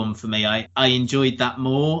first one for me. I enjoyed that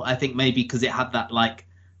more, I think maybe because it had that like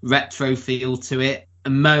retro feel to it.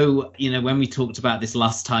 And Mo, when we talked about this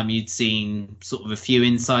last time, you'd seen sort of a few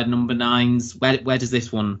Inside No.9s. Where does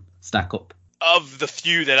this one stack up? Of the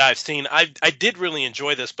few that I've seen, I did really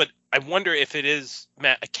enjoy this, but I wonder if it is,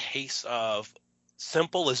 Matt, a case of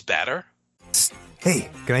simple is better. Hey,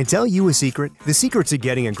 can I tell you a secret? The secret to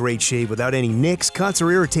getting a great shave without any nicks, cuts,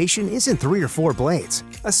 or irritation isn't 3 or 4 blades,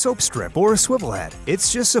 a soap strip, or a swivel head.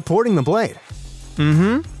 It's just supporting the blade.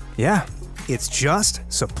 Yeah, it's just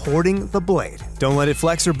supporting the blade. Don't let it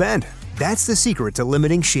flex or bend. That's the secret to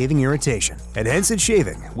limiting shaving irritation. At Henson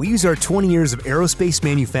Shaving, we use our 20 years of aerospace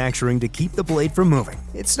manufacturing to keep the blade from moving.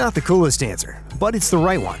 It's not the coolest answer, but it's the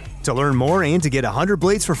right one. To learn more and to get 100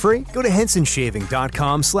 blades for free, go to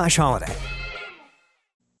hensonshaving.com/holiday.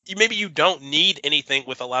 Maybe you don't need anything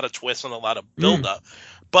with a lot of twists and a lot of buildup,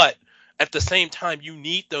 but at the same time, you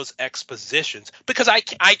need those expositions, because I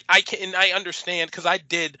understand, because I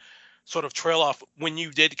did sort of trail off when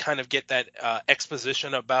you did kind of get that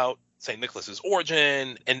exposition about St. Nicholas's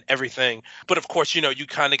origin and everything. But of course, you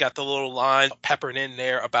kind of got the little line peppered in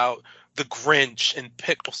there about the Grinch and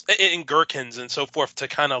pickles and gherkins and so forth to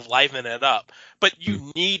kind of liven it up. But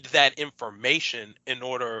you need that information in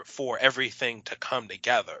order for everything to come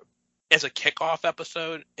together. As a kickoff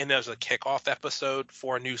episode and as a kickoff episode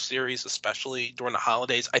for a new series, especially during the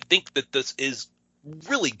holidays, I think that this is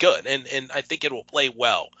really good. And I think it will play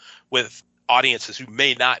well with audiences who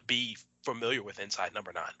may not be familiar with Inside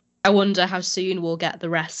No.9. I wonder how soon we'll get the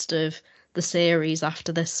rest of the series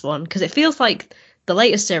after this one, because it feels like the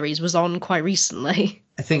latest series was on quite recently.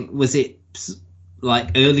 I think, was it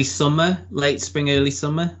like early summer, late spring, early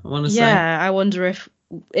summer, I want to say? Yeah, I wonder if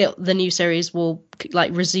the new series will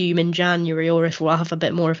like resume in January, or if we'll have a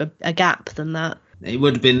bit more of a gap than that. It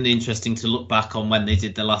would have been interesting to look back on when they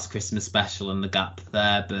did the last Christmas special and the gap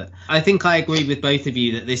there. But I think I agree with both of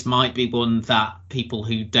you that this might be one that people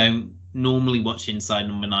who don't normally watch Inside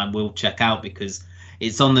No.9 will check out, because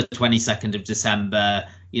it's on the 22nd of December.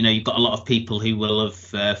 You've got a lot of people who will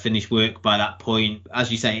have finished work by that point.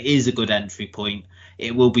 As you say, it is a good entry point.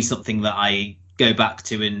 It will be something that I go back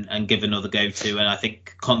to and give another go to, and I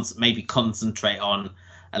think maybe concentrate on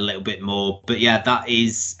a little bit more. But yeah, that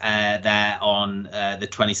is there on the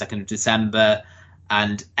 22nd of December,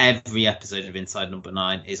 and every episode of Inside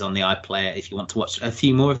No.9 is on the iPlayer if you want to watch a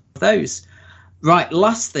few more of those. Right,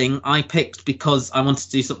 last thing I picked because I wanted to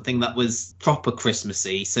do something that was proper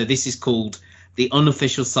Christmassy. So this is called The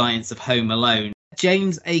Unofficial Science of Home Alone.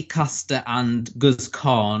 James Acaster and Guz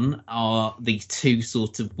Khan are the two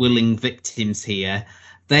sort of willing victims here.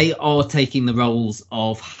 They are taking the roles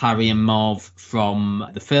of Harry and Marv from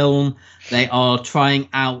the film. They are trying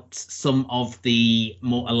out some of the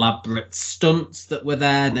more elaborate stunts that were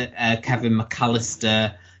there that Kevin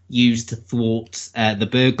McAllister used to thwart the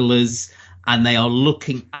burglars. And they are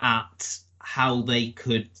looking at how they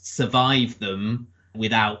could survive them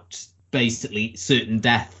without basically certain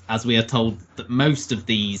death, as we are told that most of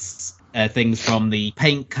these things, from the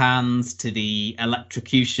paint cans to the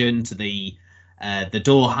electrocution to the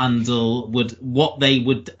door handle, what they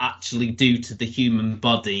would actually do to the human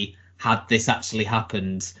body had this actually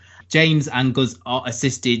happened. James and Guz are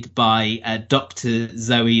assisted by Dr.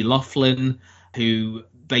 Zoe Laughlin, who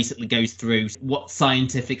basically goes through what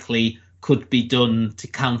scientifically could be done to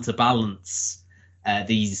counterbalance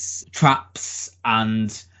these traps,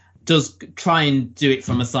 and does try and do it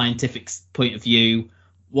from a scientific point of view,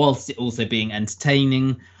 whilst it also being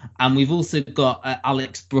entertaining. And we've also got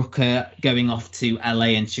Alex Brooker going off to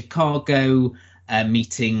LA and Chicago,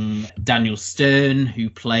 meeting Daniel Stern, who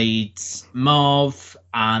played Marv,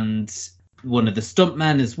 and one of the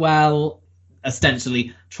stuntmen as well,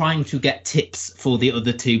 ostensibly trying to get tips for the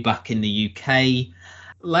other two back in the UK.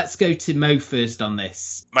 Let's go to Mo first on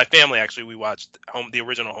this. My family, actually, we watched the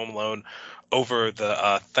original Home Alone over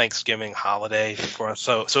the Thanksgiving holiday for us.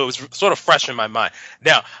 So it was sort of fresh in my mind.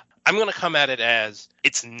 Now, I'm going to come at it as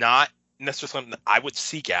it's not necessarily something that I would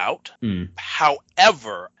seek out.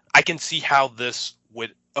 However, I can see how this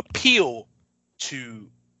would appeal to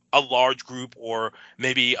a large group, or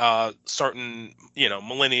maybe certain,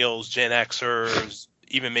 millennials, Gen Xers,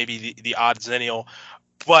 even maybe the odd Zennial.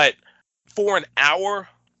 But for an hour,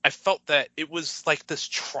 I felt that it was like this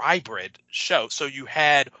tribrid show. So you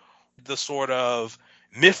had the sort of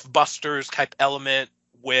Mythbusters type element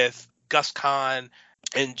with Gus Kahn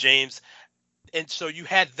and James. And so you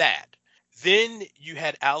had that. Then you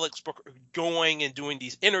had Alex Brooker going and doing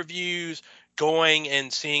these interviews, going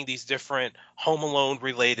and seeing these different Home Alone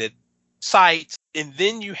related sites. And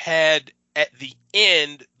then you had at the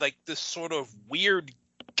end, like this sort of weird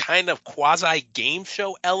kind of quasi game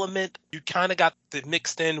show element. You kind of got the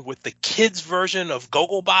mixed in with the kids version of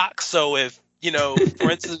Gogglebox. So if, for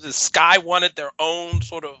instance, if Sky wanted their own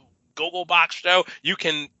sort of Gogglebox show, you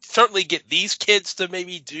can certainly get these kids to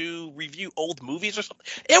maybe review old movies or something.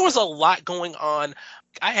 It was a lot going on.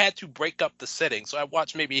 I had to break up the setting. So I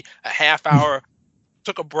watched maybe a half hour,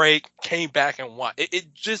 took a break, came back and watched.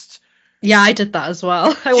 It just... Yeah, I did that as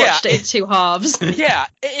well. I watched it in two halves. Yeah,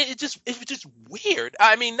 it was just weird.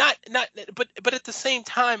 I mean, but at the same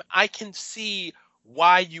time, I can see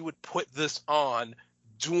why you would put this on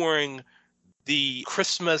during the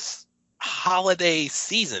Christmas holiday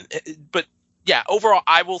season. But yeah, overall,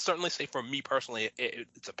 I will certainly say for me personally,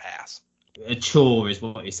 it's a pass. A chore is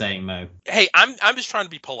what you're saying, Mo. Hey, I'm just trying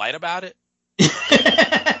to be polite about it.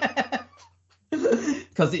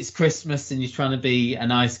 Because it's Christmas and you're trying to be a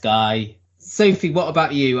nice guy. Sophie, what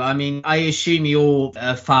about you? I mean, I assume you're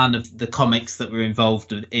a fan of the comics that were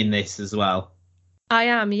involved in this as well. I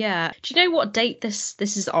am, yeah. Do you know what date this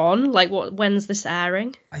is on? Like, when's this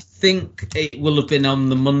airing? I think it will have been on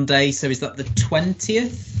the Monday, so is that the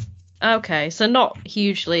 20th? Okay, so not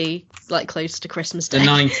hugely, like, close to Christmas Day. The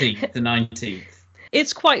 19th.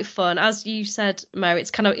 It's quite fun, as you said, Mo.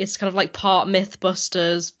 It's kind of like part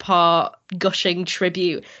MythBusters, part gushing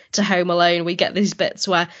tribute to Home Alone. We get these bits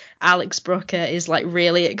where Alex Brooker is like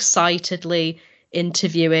really excitedly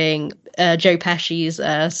interviewing Joe Pesci's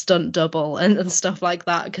stunt double and stuff like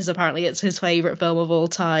that, because apparently it's his favourite film of all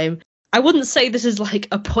time. I wouldn't say this is like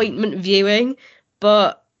appointment viewing,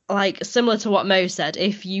 but like similar to what Mo said,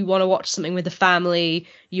 if you want to watch something with the family,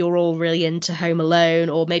 you're all really into Home Alone,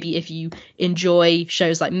 or maybe if you enjoy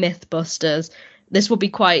shows like MythBusters, this will be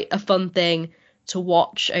quite a fun thing to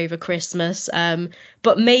watch over Christmas.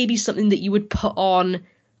 But maybe something that you would put on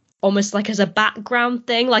almost like as a background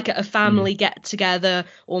thing, like at a family get together,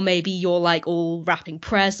 or maybe you're like all wrapping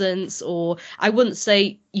presents, or I wouldn't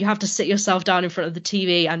say you have to sit yourself down in front of the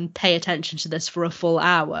TV and pay attention to this for a full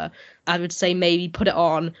hour. I would say maybe put it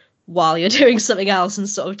on while you're doing something else and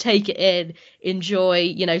sort of take it in, enjoy,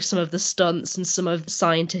 you know, some of the stunts and some of the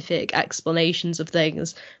scientific explanations of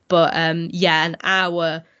things. But yeah, an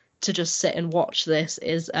hour to just sit and watch this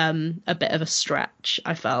is a bit of a stretch,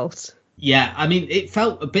 I felt. Yeah, I mean, it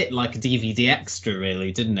felt a bit like a DVD extra,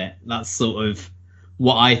 really, didn't it? That's sort of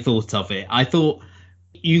what I thought of it. I thought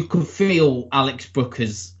you could feel Alex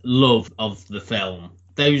Brooker's love of the film.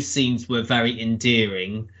 Those scenes were very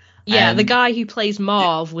endearing. Yeah, the guy who plays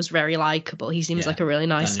Marv was very likeable. He seems like a really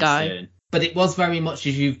nice guy. But it was very much,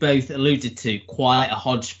 as you've both alluded to, quite a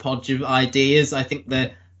hodgepodge of ideas. I think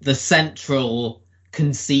the central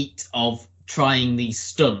conceit of trying these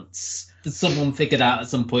stunts, someone figured out at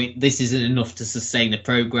some point this isn't enough to sustain a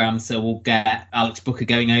program, so we'll get Alex Brooker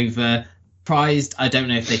going over prized. I don't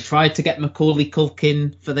know if they tried to get Macaulay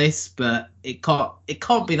Culkin for this, but it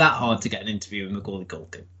can't be that hard to get an interview with Macaulay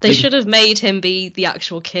Culkin. They should have made him be the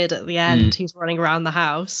actual kid at the end who's running around the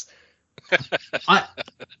house.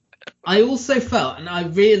 I also felt, and I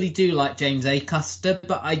really do like James Acaster,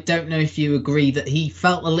 but I don't know if you agree that he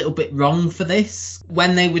felt a little bit wrong for this.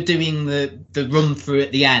 When they were doing the run through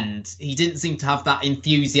at the end, he didn't seem to have that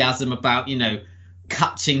enthusiasm about, you know,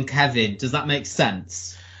 catching Kevin. Does that make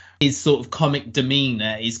sense? His sort of comic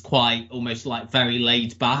demeanour is quite almost like very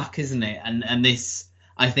laid back, isn't it? And this,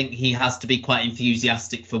 I think he has to be quite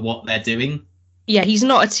enthusiastic for what they're doing. Yeah, he's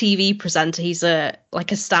not a TV presenter. He's a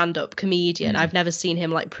stand-up comedian. I've never seen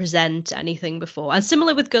him like present anything before. And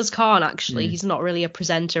similar with Gus Kahn, actually, he's not really a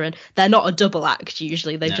presenter, and they're not a double act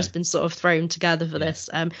usually. They've just been sort of thrown together for this.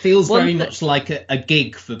 Feels very much like a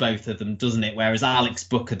gig for both of them, doesn't it? Whereas Alex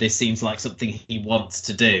Brooker, this seems like something he wants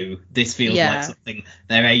to do. This feels like something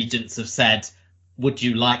their agents have said, would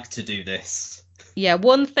you like to do this? Yeah,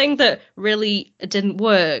 one thing that really didn't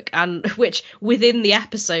work, and which within the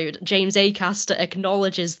episode, James Acaster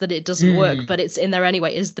acknowledges that it doesn't work, but it's in there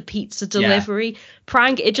anyway, is the pizza delivery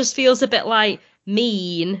prank. It just feels a bit like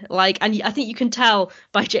mean, like, and I think you can tell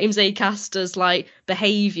by James Acaster's like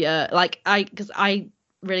behavior. Like, because I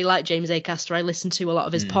really like James Acaster. I listen to a lot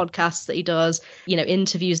of his podcasts that he does, you know,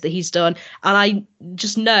 interviews that he's done, and I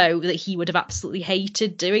just know that he would have absolutely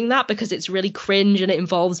hated doing that because it's really cringe and it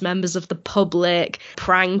involves members of the public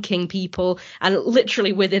pranking people. And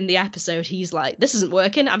literally within the episode, he's like, this isn't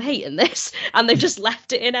working, I'm hating this, and they've just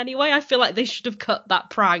left it in anyway. I feel like they should have cut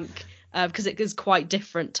that prank because it is quite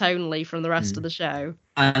different tonally from the rest of the show.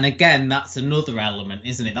 And again, that's another element,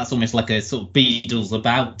 isn't it? That's almost like a sort of Beatles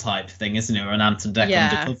About type thing, isn't it? Or an Anton Deck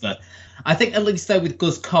undercover. I think at least though with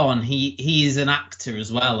Gus Kahn, he is an actor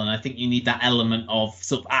as well. And I think you need that element of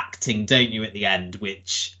sort of acting, don't you, at the end,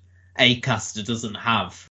 which Acaster doesn't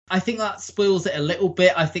have. I think that spoils it a little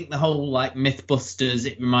bit. I think the whole like Mythbusters,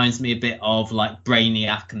 it reminds me a bit of like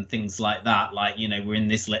Brainiac and things like that. Like, you know, we're in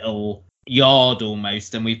this little yard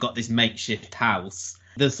almost and we've got this makeshift house.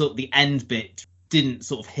 The sort of the end bit didn't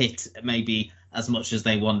sort of hit maybe as much as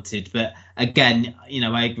they wanted, but again, you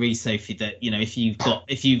know, I agree, Sophie, that, you know, if you've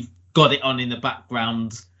got it on in the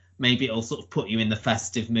background, maybe it'll sort of put you in the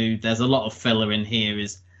festive mood. There's a lot of filler in here,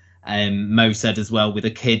 as Mo said as well, with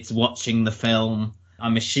the kids watching the film.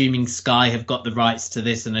 I'm assuming Sky have got the rights to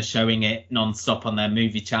this and are showing it non-stop on their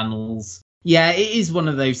movie channels. Yeah, it is one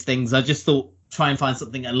of those things. I just thought try and find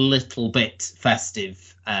something a little bit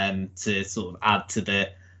festive to sort of add to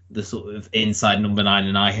the sort of Inside No.9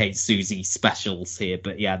 and I Hate Suzie specials here.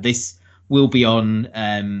 But yeah, this will be on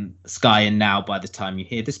Sky and Now by the time you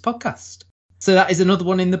hear this podcast. So that is another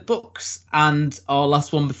one in the books and our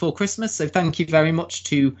last one before Christmas. So thank you very much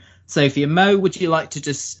to Sophie and Mo, would you like to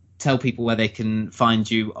just tell people where they can find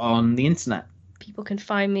you on the internet? People can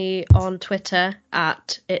find me on Twitter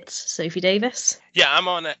at It's Sophie Davies. Yeah, I'm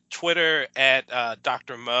on Twitter at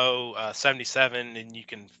Dr. Mo77, and you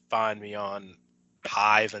can find me on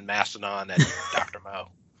Hive and Mastodon at Dr. Mo.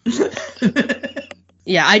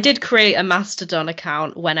 Yeah, I did create a Mastodon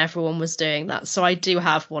account when everyone was doing that, so I do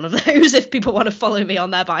have one of those if people want to follow me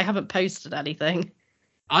on there, but I haven't posted anything.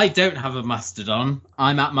 I don't have a Mastodon.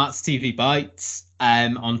 I'm at Matt's TV Bites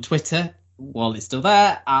on Twitter, while it's still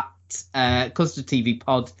there. At Custard TV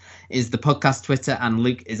Pod is the podcast Twitter, and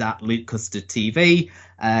Luke is at Luke Custard TV.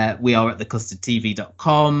 We are at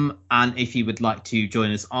thecustardtv.com, and if you would like to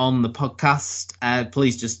join us on the podcast,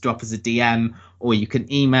 please just drop us a DM, or you can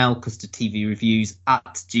email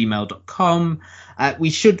custardtvreviews@gmail.com. We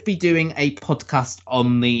should be doing a podcast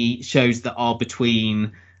on the shows that are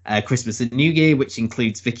between Christmas and New Year, which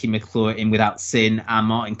includes Vicky McClure in Without Sin and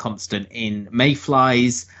Martin Constant in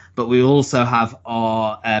Mayflies. But we also have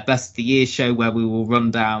our Best of the Year show, where we will run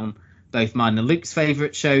down both mine and Luke's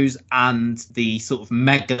favourite shows and the sort of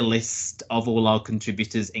mega list of all our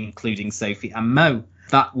contributors, including Sophie and Mo.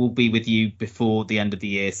 That will be with you before the end of the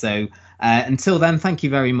year. So until then, thank you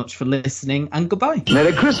very much for listening, and goodbye.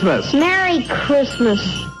 Merry Christmas. Merry Christmas.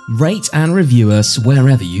 Rate and review us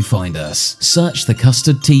wherever you find us. Search The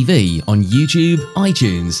Custard TV on YouTube,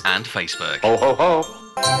 iTunes, and Facebook. Ho, ho, ho.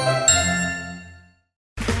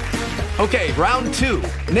 Okay, round two.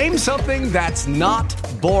 Name something that's not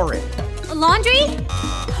boring. A laundry?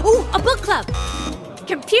 Ooh, a book club.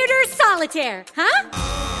 Computer solitaire, huh?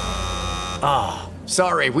 Ah, oh,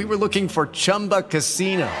 sorry, we were looking for Chumba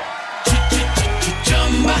Casino.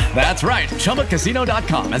 That's right,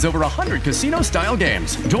 ChumbaCasino.com has over 100 casino-style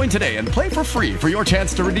games. Join today and play for free for your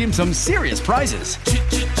chance to redeem some serious prizes.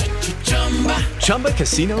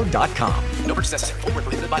 ChumbaCasino.com. No purchase necessary. Void where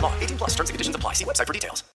prohibited by law. 18+ terms and conditions apply. See website for details.